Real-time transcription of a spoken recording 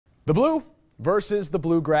The Blue versus the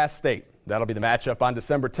Bluegrass State. That'll be the matchup on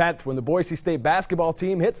December 10th when the Boise State basketball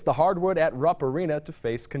team hits the hardwood at Rupp Arena to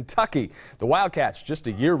face Kentucky. The Wildcats, just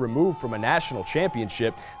a year removed from a national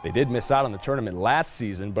championship. They did miss out on the tournament last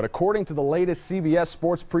season, but according to the latest CBS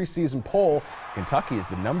Sports preseason poll, Kentucky is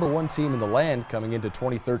the #1 team in the land coming into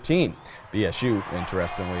 2013. BSU,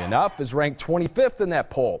 interestingly enough, is ranked 25th in that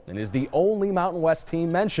poll and is the only Mountain West team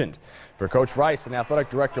mentioned. For Coach Rice and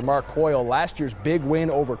Athletic Director Mark Coyle, last year's big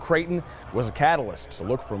win over Creighton was a catalyst to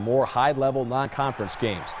look for more high-level non-conference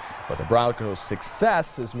games. But the Broncos'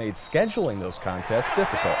 success has made scheduling those contests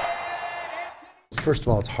difficult. First of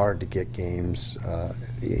all, it's hard to get games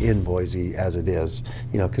in Boise as it is,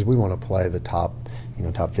 because we want to play the top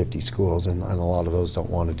 50 schools, and a lot of those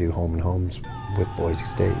don't want to do home and homes with Boise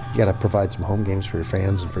State. You got to provide some home games for your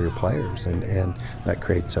fans and for your players, and that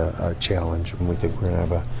creates a challenge. And we think we're going to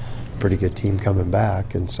have a pretty good team coming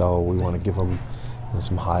back, and so we want to give them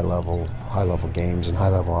some high level games and high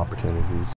level opportunities.